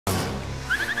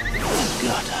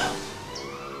gutter.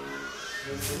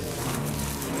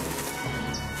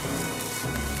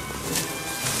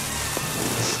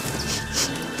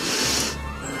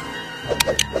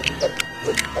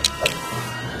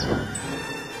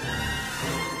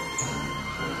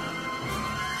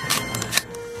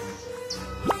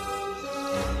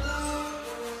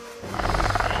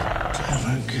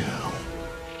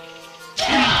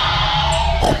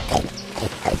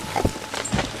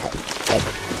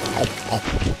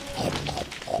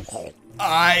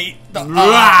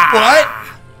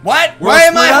 What? Why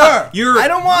am I her? You're I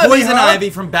don't want to be Poison her.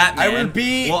 Ivy from Batman. I will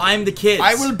be. Well, I'm the kid.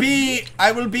 I will be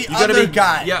You gotta other be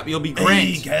guy. Yep, you'll be Grant.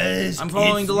 Hey guys, I'm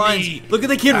following the it's lines. me. Look at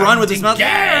the kid run with his mouth.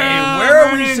 Where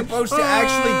are we supposed to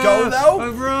actually go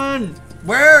though? Run.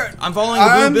 Where? I'm following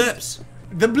the blue bips.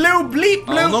 The blue bleep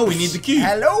blue. Oh no, we need the key.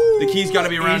 Hello. The key's got to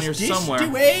be around Is here this somewhere. the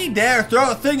way? There,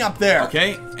 throw a thing up there.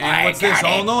 Okay, and I what's this? got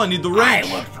it. Oh no, I need the wrench.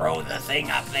 I will throw the thing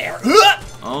up there.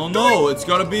 Oh no, it's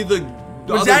got to be the.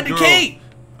 Was other that the girl. key?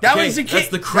 That Okay, was the key. that's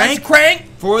the crank. That's crank.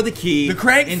 For the key. The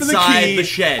crank for the inside key. the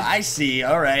shed. I see.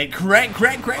 All right. Crank.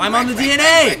 I'm on the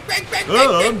DNA.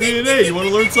 Oh, I'm DNA. You want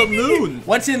to learn something new?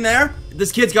 What's in there?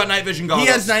 This kid's got night vision goggles.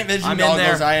 He has night vision I'm goggles. in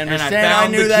there, I and understand. I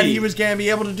found knew the that key. he was gonna be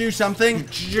able to do something.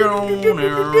 Come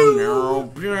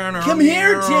Come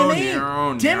here,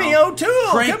 Timmy. Timmy O'Toole.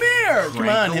 Crank- Come here. Come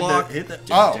crank on. the Hit lock. the.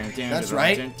 Oh, that's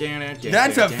right.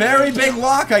 That's a very big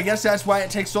lock. I guess that's why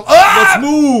it takes so. Ah! Let's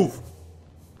move.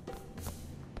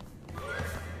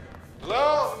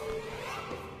 Hello?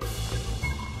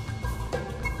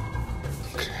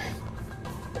 Okay.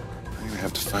 I'm gonna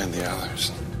have to find the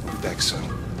others. I'll be back soon.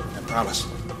 I promise.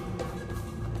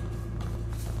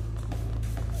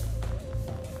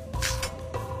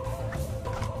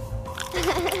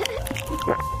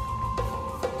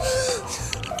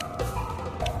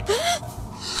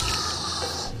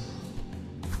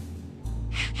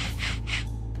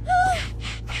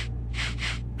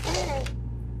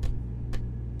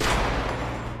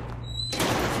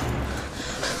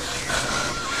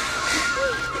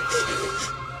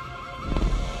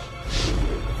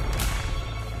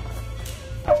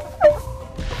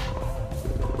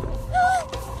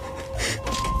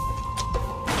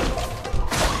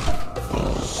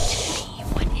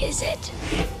 What is it?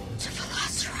 It's a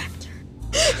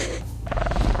velociraptor.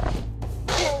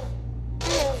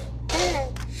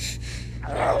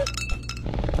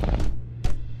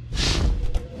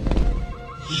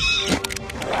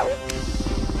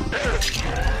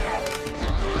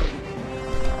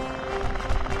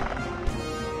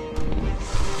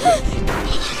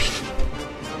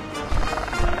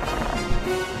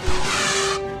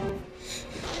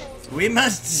 We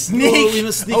must sneak. Whoa, we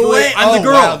must sneak away. I'm the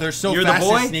girl. Wow, they're so You're fast the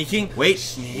boy. at sneaking. Wait,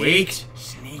 Sneak. wait.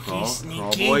 Sneaky, Crawl,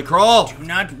 sneaky. boy, crawl. Do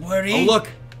not worry. Oh look.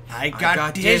 I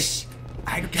got this.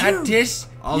 I got Phew. this.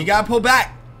 I'll- You gotta pull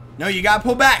back. No, you gotta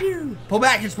pull back. Pull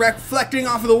back. It's reflecting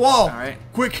off of the wall. All right.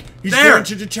 Quick. He's There. going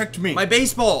to detect me. My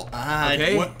baseball. Ah,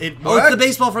 okay. it Oh, it's the worked?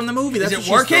 baseball from the movie. That's Is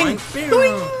what it she's working?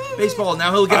 throwing. Baseball.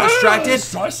 Now he'll get distracted.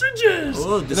 Sausages.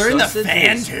 Oh, the They're in the sausages.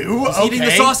 fan too. He's eating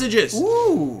the sausages.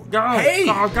 Ooh. Go, Hey.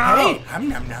 go, go. Hey. Nom,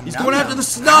 nom, nom, He's nom, going nom. after the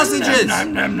sausages.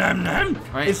 Nom, nom, nom, nom.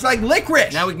 Right. It's like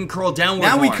licorice. Now we can curl downward.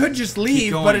 Now we more. could just Keep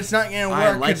leave, going. but it's not gonna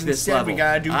I work. like 'Cause this instead level. we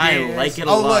gotta do I this. like it a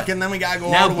Oh lot. look, and then we gotta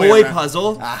go Now all the way boy around.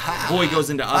 puzzle. Aha. Boy goes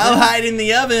into I'll oven. hide in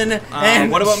the oven.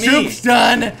 And what about me? soup's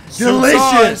done. Soup's on.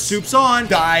 Delicious. Soup's on.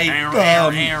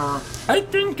 I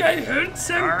think I heard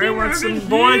something. I want some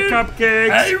boy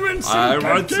cupcakes. I want some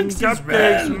cupcakes as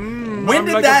well. When I'm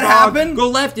did like that a dog. happen? Go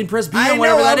left and press B I on know.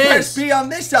 whatever I'll that press is. B on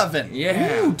this oven.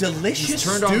 Yeah. Ooh, delicious He's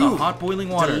turned stew. on the hot boiling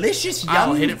water. Delicious I'll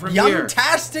yum. hit it from here.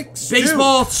 Yum-tastic stew.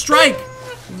 Baseball strike.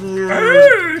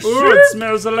 Oh, it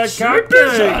smells like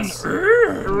cupcakes.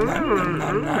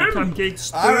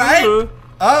 Cupcakes. All right.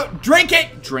 Oh, drink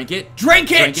it. Drink it.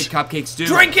 Drink it. Drink it. Cupcake stew.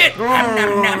 Drink it.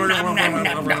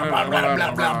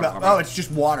 Oh, it's just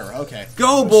water. Okay.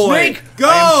 Go, boy. Snake. Go.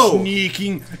 I am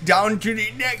sneaking down to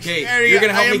the next Okay, area. you're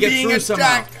gonna help I am me get being through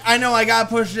attacked. somehow. I know. I gotta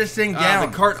push this thing down.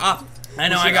 The cart up. I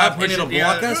know. Push I it gotta up push and it'll it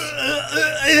block down. us.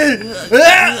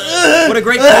 What a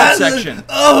great cart section.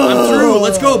 I'm through.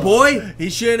 Let's go, boy. He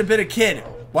should have been a kid.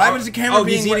 Why was the camera Oh,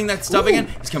 being he's eating that stuff Ooh. again?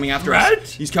 He's coming after What?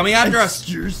 us. He's coming after us.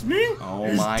 Excuse me? Oh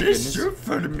Is my this goodness. soup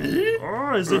for me?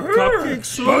 Oh, is it cupcake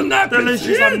soup?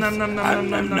 Delicious. Nom, nom, nom, nom,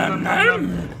 nom, nom, nom,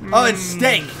 nom. Oh, it's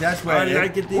steak. That's what I it is.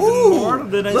 like it even more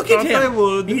than I look thought at him. I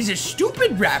would. He's a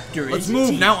stupid raptor. Let's isn't move.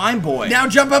 he? Now I'm boy. Now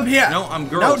jump up here. No, I'm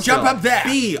girl. No, still. jump up there.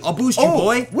 B. I'll boost you,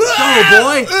 boy. Whoa. Go,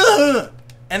 boy. Ugh.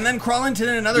 And then crawl into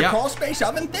another Yep. crawl space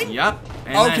oven thing? Yep.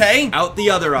 And Okay. then out the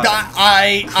other oven.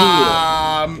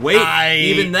 Wait,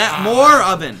 Even that more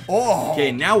oven. Oh.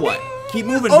 Okay, now what? Keep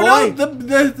moving, Oh boy.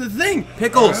 no, the thing.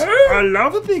 Pickles. I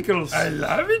love the pickles. I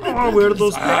love it. Oh, where are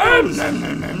those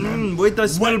pickles? Wait, I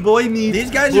smell boy meat. These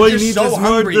guys boy are just meat so is more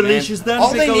hungry, delicious man. than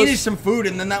All they pickles. need is some food,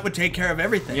 and then that would take care of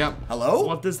everything. Yep. Hello?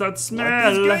 What does that What is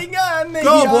smell? going on?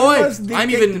 Go, He boy. almost I'm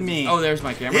kicked even. me. Oh, there's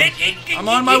my camera. I'm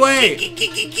on my way.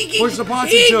 Where's the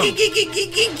Ponzi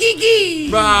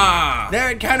tube? Rah. There,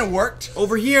 it kind of worked.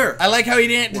 Over here. I like how he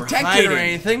didn't We're detect it or hiding.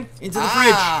 anything. Into the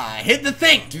Hit the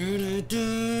thing.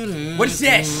 What's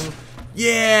this?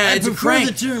 Yeah, it's a crank.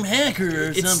 the term hacker or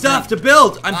It's stuff to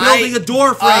build. I'm building a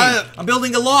door frame. I'm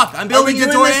building a lock. I'm building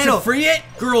a door this handle. to free it?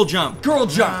 Girl jump. Girl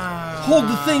jump. Hold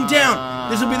the thing down.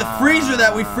 This will be the freezer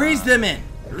that we freeze them in.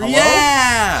 Hello?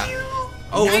 Yeah.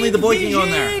 Oh, only the boy can go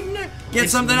in there. Get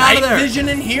something out of there. Night vision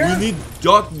in here? We need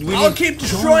I'll keep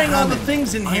destroying all the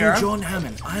things in here. I'm John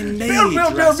Hammond. I made Build.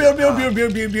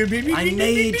 I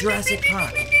made Jurassic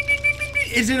Park.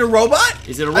 Is it a robot?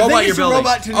 Is it a I robot think you're it's building? a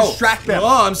robot to distract them.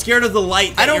 Oh, I'm scared of the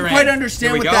light. I don't you're quite in.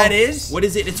 understand Here we what go. that is. What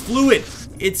is it? It's fluid.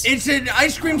 It's an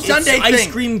ice cream sundae ice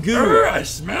thing. cream goo. I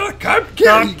smell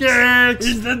cupcakes. Cupcakes.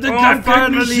 Is that the Oh, cupcake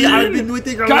finally, machine? I've been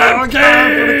waiting a long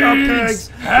time for the cupcakes.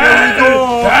 Cupcakes. Here we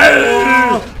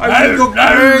go. I will go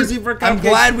crazy for cupcakes. I'm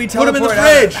glad we Put him in the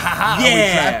teleported fridge. out. Haha, we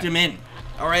Yeah. trapped him in.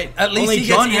 All right. At least Only he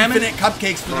John gets Hammond. infinite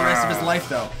cupcakes for the rest of his life,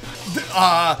 though.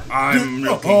 I'm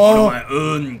looking for my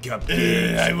own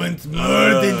cupcakes. I want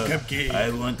more than cupcakes. I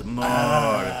want more.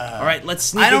 All right, let's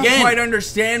sneak I don't again. quite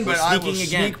understand, but We're I will sneaking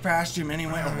again. sneak past him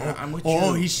anyway. I'm with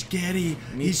Oh, you. he's scary.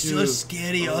 He's so too.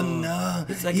 scary. Oh no.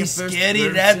 It's like He's a first scary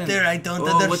person. raptor. I don't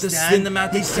understand. With the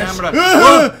cinematic He's such- camera.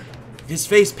 Whoa. His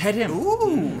face pet him.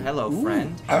 Ooh. Hello,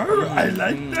 friend. Oh, I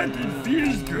like that. It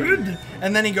feels good.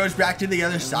 And then he goes back to the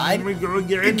other side. Here we go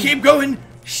And again. keep going.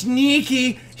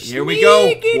 Sneaky. Here we go.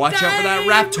 Sneaky Watch out for that time.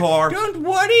 raptor. Don't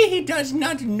worry. He does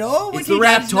not know what It's he the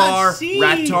does not raptor. see.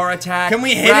 Raptor attack. Can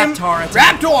we hit him? Raptor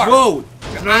attack. Raptor. Whoa.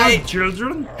 Hello,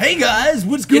 children. Hey guys,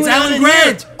 what's going Alan on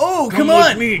Grant. here? Oh, come with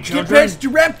on. me, Get children. past the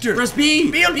raptor. Press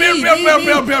B. Build, B, build, B, build, B. build,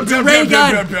 build, build, It's a build, ray build,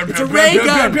 gun. build, build, It's a build, ray build,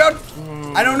 gun. build,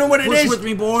 build. I don't know what it Push is. with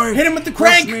me, boy. Hit him with the Push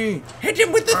crank. me. Hit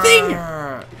him with the thing.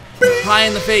 Pie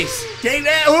in the face. Take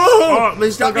that. Oh, at Oh,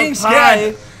 least I stop got being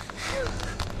pie. scared.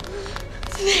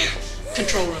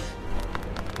 Control room.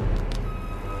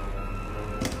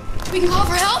 We can call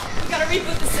for help? We gotta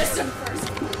reboot the system first.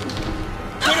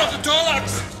 Turn off the door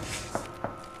locks.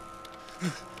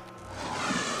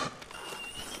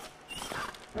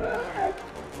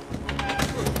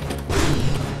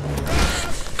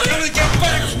 Gotta get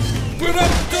back. Put up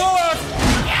the door locks.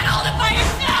 Can't hold it by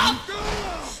yourself!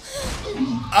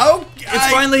 Oh, It's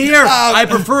finally here. I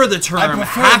prefer the term I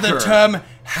prefer hacker. the term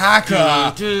hacker.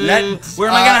 Where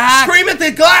am I gonna hack? Scream at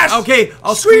the glass. Okay,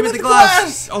 I'll scream at the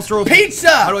glass. I'll throw Pizza.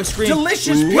 How do I scream?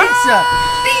 Delicious Woo! pizza.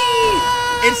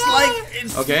 It's like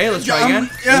it's. Okay, let's try again.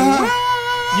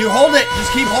 You hold it.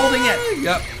 Just keep holding it.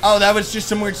 Yep. Oh, that was just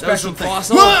some weird That was special some thing.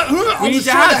 fossil. I'll We need to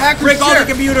destroy the hack. hacker's Break all the chair.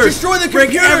 computers. Destroy the Break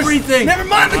computers. everything. Never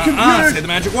mind the computers. Say the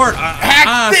magic word.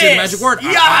 Hack Say the this. magic word.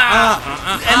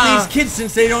 Yeah. And these kids,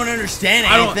 since they don't understand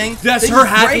I don't. anything, That's they her just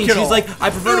break hacking. it She's all. like, I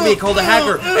prefer to be called a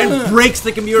hacker, and breaks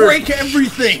the computer. break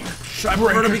everything. I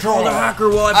prefer to be called a hacker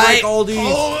while I break all these.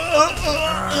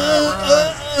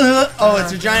 Oh,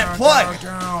 it's a giant plug.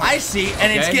 I see,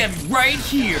 and it's Okay. getting right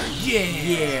here.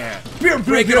 Yeah.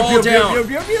 Break it all down.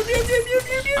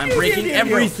 I'm breaking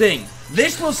everything.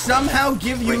 This will somehow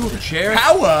give you Break the chair.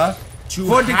 power To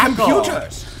for the hack all.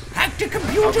 computers. Hack the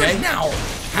computers Okay. now.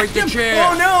 Break the chair.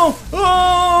 Oh no!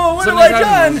 Oh, what Something's have I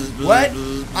done? happened. What?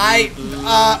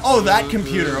 Oh, that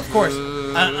computer, of course.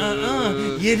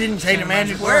 You didn't say the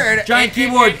magic word. Giant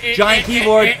keyboard. Giant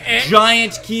keyboard.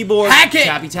 Giant keyboard. Hack it.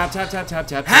 Tappy tap tap tap tap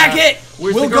tap. Hack it!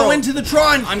 Where's We'll the girl? go into the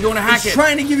Tron. I'm going to hack it's it.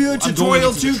 trying to give you a I'm going tutorial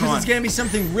into the too, because Tron. it's going to be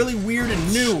something really weird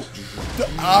and new.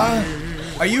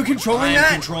 Are you I controlling am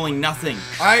that? controlling nothing.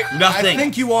 Nothing. Nothing. I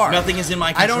think you are. Nothing is in my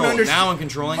I control. don't understand. Now I'm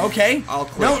controlling. Okay. I'll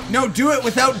quit. No, do it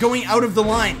without going out of the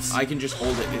lines. I can just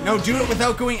hold it. No, do it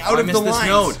without going out I of the missed this lines.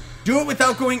 node. Do it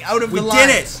without going out of We the did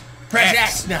lines. it. Press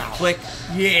X now. Click.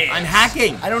 Yeah. I'm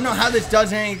hacking. I don't know how this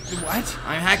does anything. What?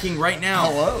 I'm hacking right now.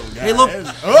 Hello. Hey, look.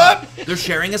 guys. Oh! They're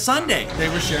sharing a sundae. They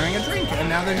were sharing a drink, and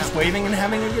now they're just waving and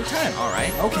having a good time. All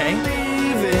right. Okay.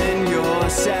 Believe in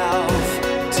yourself.